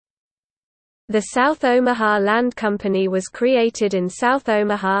The South Omaha Land Company was created in South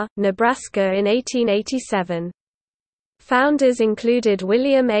Omaha, Nebraska in 1887. Founders included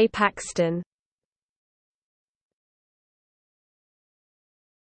William A. Paxton.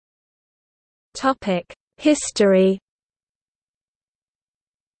 History.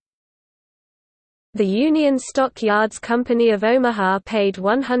 The Union Stock Yards Company of Omaha paid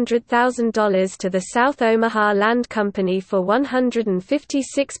 $100,000 to the South Omaha Land Company for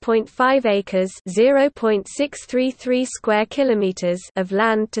 156.5 acres (0.633 square kilometers) of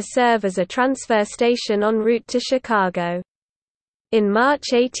land to serve as a transfer station en route to Chicago. In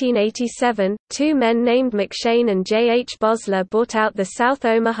March 1887, two men named McShane and J. H. Bosler bought out the South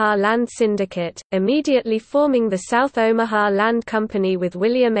Omaha Land Syndicate, immediately forming the South Omaha Land Company with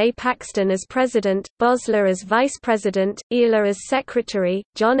William A. Paxton as president, Bosler as vice president, Ealer as secretary,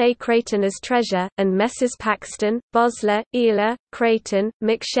 John A. Creighton as treasurer, and Messrs. Paxton, Bosler, Ealer, Creighton,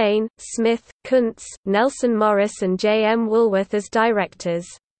 McShane, Smith, Kuntz, Nelson Morris and J. M. Woolworth as directors.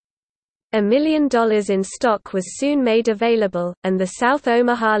 $1 million in stock was soon made available, and the South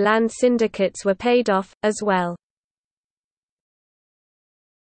Omaha land syndicates were paid off, as well.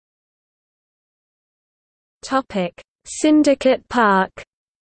 Syndicate Park.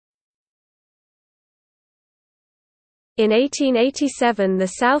 In 1887 the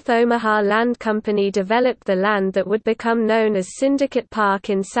South Omaha Land Company developed the land that would become known as Syndicate Park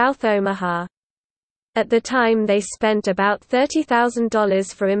in South Omaha. At the time they spent about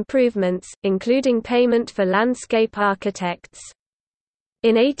 $30,000 for improvements, including payment for landscape architects.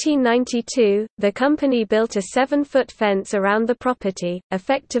 In 1892, the company built a 7-foot fence around the property,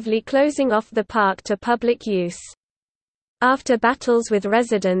 effectively closing off the park to public use. After battles with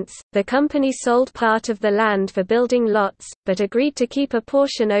residents, the company sold part of the land for building lots, but agreed to keep a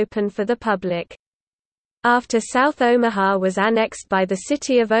portion open for the public. After South Omaha was annexed by the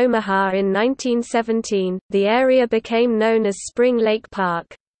city of Omaha in 1917, the area became known as Spring Lake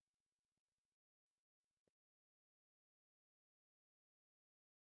Park.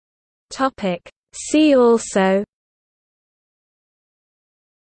 See also: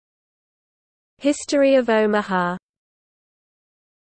 History of Omaha.